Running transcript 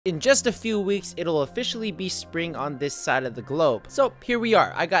In just a few weeks, it'll officially be spring on this side of the globe. So here we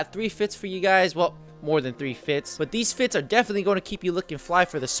are. I got 3 fits for you guys. Well, more than 3 fits, but these fits are definitely going to keep you looking fly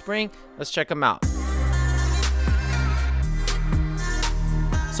for the spring. Let's check them out.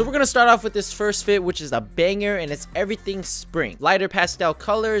 So we're going to start off with this first fit, which is a banger, and it's everything spring. Lighter pastel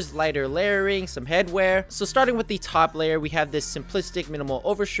colors, lighter layering, some headwear. So starting with the top layer, we have this simplistic minimal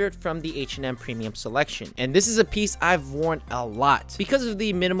overshirt from the H&M premium selection. And this is a piece I've worn a lot. Because of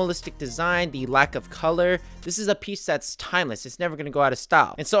the minimalistic design, the lack of color, this is a piece that's timeless. It's never going to go out of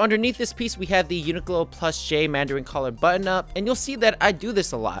style. And so underneath this piece, we have the Uniqlo Plus J Mandarin collar button up. And you'll see that I do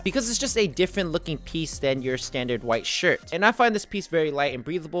this a lot because it's just a different looking piece than your standard white shirt. And I find this piece very light and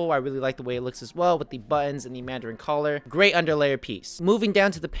breathable. I really like the way it looks as well with the buttons and the Mandarin collar. Great underlayer piece. Moving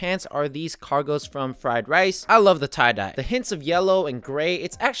down to the pants are these cargos from Fried Rice. I love the tie-dye. The hints of yellow and gray.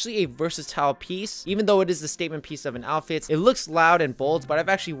 It's actually a versatile piece. Even though it is the statement piece of an outfit, it looks loud and bold, but I've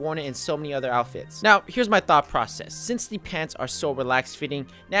actually worn it in so many other outfits. Now, here's my thought process. Since the pants are so relaxed fitting,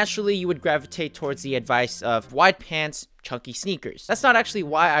 naturally you would gravitate towards the advice of wide pants, chunky sneakers. That's not actually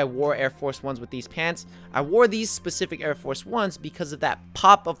why I wore Air Force Ones with these pants. I wore these specific Air Force Ones because of that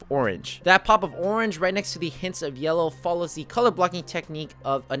pop of orange. That pop of orange right next to the hints of yellow follows the color blocking technique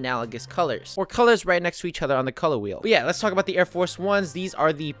of analogous colors, or colors right next to each other on the color wheel. But yeah, let's talk about the Air Force Ones. These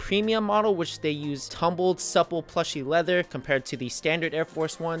are the premium model, which they use tumbled, supple, plushy leather compared to the standard Air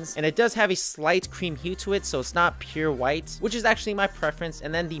Force Ones. And it does have a slight cream hue to it, so it's not pure white, which is actually my preference.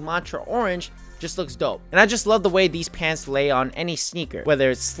 And then the Mantra Orange just looks dope. And I just love the way these pants lay on any sneaker,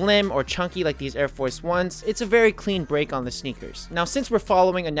 whether it's slim or chunky like these Air Force Ones. It's a very clean break on the sneakers. Now, since we're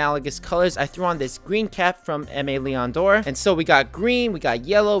following analogous colors, I threw on this green cap from Aime Leon Dore. And so we got green, we got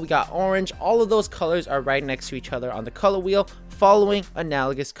yellow, we got orange. All of those colors are right next to each other on the color wheel, following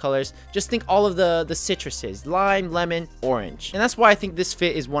analogous colors. Just think all of the citruses: lime, lemon, orange. And that's why I think this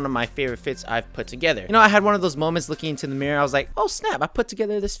fit is one of my favorite fits I've put together. You know, I had one of those moments looking into the mirror. I was like, oh snap, I put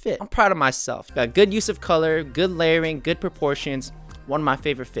together this fit. I'm proud of myself. Got good use of color, good layering, good proportions. One of my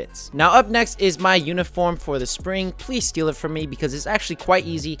favorite fits. Now up next is my uniform for the spring. Please steal it from me because it's actually quite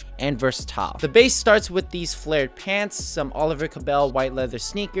easy and versatile. The base starts with these flared pants, some Oliver Cabell white leather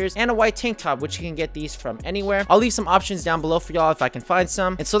sneakers, and a white tank top, which you can get these from anywhere. I'll leave some options down below for y'all if I can find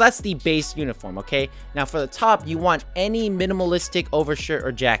some. And so that's the base uniform, okay? Now for the top, you want any minimalistic overshirt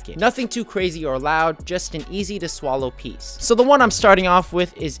or jacket. Nothing too crazy or loud, just an easy to swallow piece. So the one I'm starting off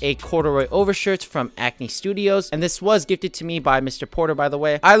with is a corduroy overshirt from Acne Studios, and this was gifted to me by Mr. Porter, by the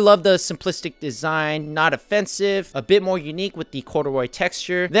way. I love the simplistic design, not offensive, a bit more unique with the corduroy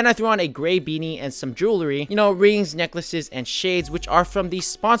texture. Then I threw on a gray beanie and some jewelry, you know, rings, necklaces, and shades, which are from the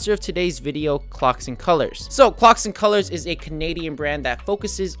sponsor of today's video, Clocks and Colors. So Clocks and Colors is a Canadian brand that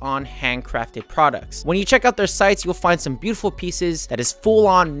focuses on handcrafted products. When you check out their sites, you'll find some beautiful pieces that is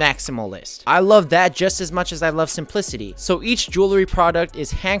full-on maximalist. I love that just as much as I love simplicity. So each jewelry product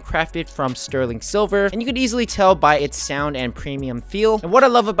is handcrafted from sterling silver, and you can easily tell by its sound and premium feel. And what I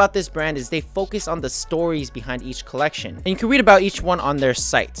love about this brand is they focus on the stories behind each collection, and you can read about each one on their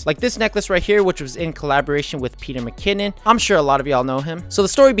site. Like this necklace right here, which was in collaboration with Peter McKinnon. I'm sure a lot of y'all know him. So the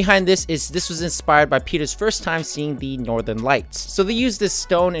story behind this is this was inspired by Peter's first time seeing the Northern Lights. So they use this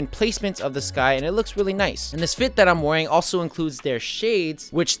stone in placements of the sky, and it looks really nice. And this fit that I'm wearing also includes their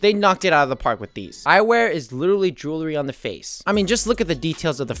shades, which they knocked it out of the park with these. Eyewear is literally jewelry on the face. I mean, just look at the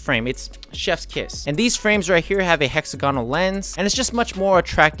details of the frame. It's chef's kiss. And these frames right here have a hexagonal lens, and it's just much more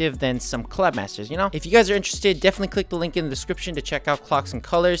attractive than some collab masters, you know? If you guys are interested, definitely click the link in the description to check out Clocks and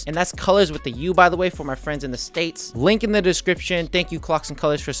Colors. And that's colors with the U, by the way, for my friends in the States. Link in the description. Thank you, Clocks and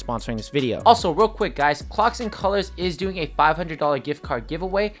Colors, for sponsoring this video. Also, real quick, guys, Clocks and Colors is doing a $500 gift card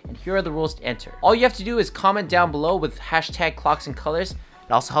giveaway, and here are the rules to enter. All you have to do is comment down below with hashtag Clocks and Colors.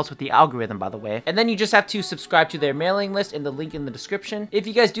 It also helps with the algorithm, by the way. And then you just have to subscribe to their mailing list in the link in the description. If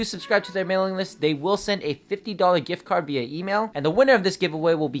you guys do subscribe to their mailing list, they will send a $50 gift card via email. And the winner of this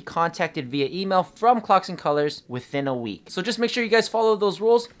giveaway will be contacted via email from Clocks and Colors within a week. So just make sure you guys follow those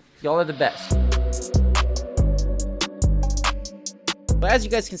rules. Y'all are the best. But as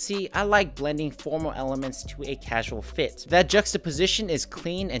you guys can see, I like blending formal elements to a casual fit. That juxtaposition is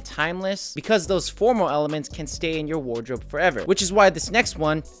clean and timeless because those formal elements can stay in your wardrobe forever. Which is why this next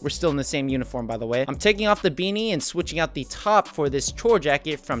one, we're still in the same uniform by the way, I'm taking off the beanie and switching out the top for this chore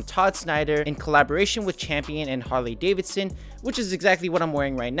jacket from Todd Snyder in collaboration with Champion and Harley Davidson, which is exactly what I'm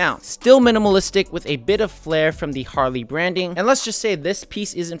wearing right now. Still minimalistic with a bit of flair from the Harley branding. And let's just say this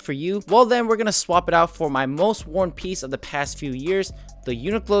piece isn't for you, well then we're gonna swap it out for my most worn piece of the past few years, the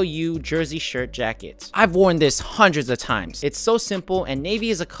Uniqlo U jersey shirt jacket. I've worn this hundreds of times. It's so simple, and navy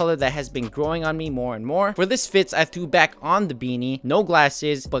is a color that has been growing on me more and more. For this fits, I threw back on the beanie, no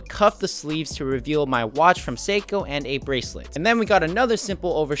glasses, but cuffed the sleeves to reveal my watch from Seiko and a bracelet. And then we got another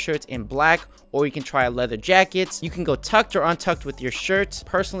simple overshirt in black, or you can try a leather jacket. You can go tucked or untucked with your shirt.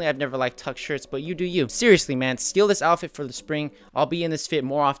 Personally, I've never liked tucked shirts, but you do you. Seriously, man, steal this outfit for the spring. I'll be in this fit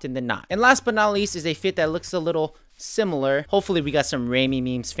more often than not. And last but not least is a fit that looks a little similar. Hopefully we got some Raimi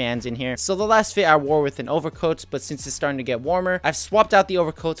memes fans in here. So the last fit I wore with an overcoat, but since it's starting to get warmer, I've swapped out the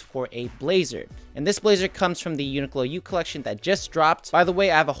overcoat for a blazer. And this blazer comes from the Uniqlo U collection that just dropped. By the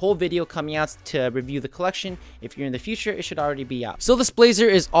way, I have a whole video coming out to review the collection. If you're in the future, it should already be out. So this blazer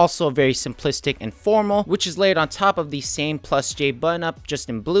is also very simplistic and formal, which is layered on top of the same plus J button up, just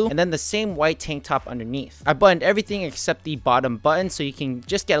in blue, and then the same white tank top underneath. I buttoned everything except the bottom button, so you can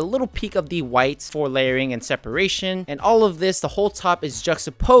just get a little peek of the white for layering and separation. And all of this, the whole top is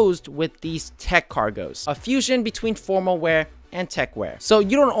juxtaposed with these tech cargos, a fusion between formal wear and tech wear. So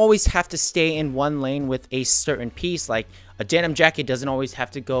you don't always have to stay in one lane with a certain piece. Like a denim jacket doesn't always have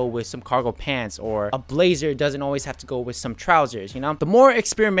to go with some cargo pants, or a blazer doesn't always have to go with some trousers, you know? The more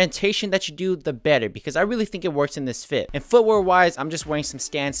experimentation that you do, the better, because I really think it works in this fit. And footwear wise, I'm just wearing some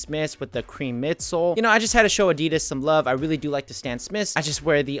Stan Smiths with the cream midsole. You know, I just had to show Adidas some love. I really do like the Stan Smiths. I just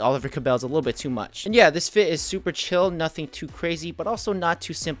wear the Oliver Cabells a little bit too much. And yeah, this fit is super chill, nothing too crazy, but also not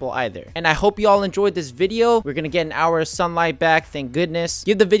too simple either. And I hope you all enjoyed this video. We're gonna get an hour of sunlight back, thank goodness.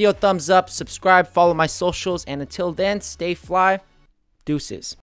 Give the video a thumbs up, subscribe, follow my socials, and until then, stay fly. Deuces.